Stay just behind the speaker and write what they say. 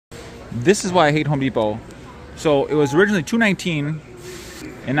This is why I hate Home Depot. So it was originally $219,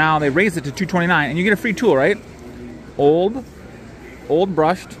 and now they raised it to $229, and you get a free tool, right? Old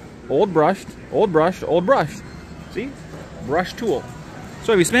brushed, old brushed, old brushed, old brushed. See? Brush tool.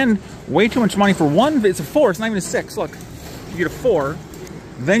 So if you spend way too much money for one, it's a 4, it's not even a 6. Look, you get a 4,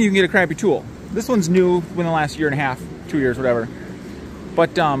 then you can get a crappy tool. This one's new within the last year and a half, 2 years, whatever.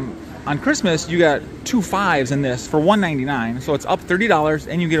 But on Christmas, you got 2 5s in this for $199, so it's up $30,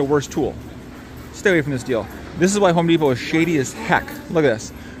 and you get a worse tool. Stay away from this deal. This is why Home Depot is shady as heck. Look at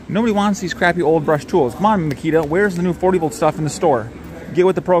this. Nobody wants these crappy old brush tools. Come on, Makita, where's the new 40-volt stuff in the store? Get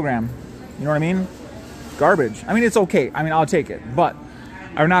with the program. You know what I mean? Garbage. I mean, it's okay. I mean, I'll take it, but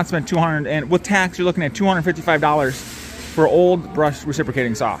I would not spend $200, and with tax, you're looking at $255 for old brush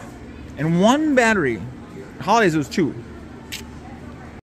reciprocating saw. And one battery. Holidays, it was 2.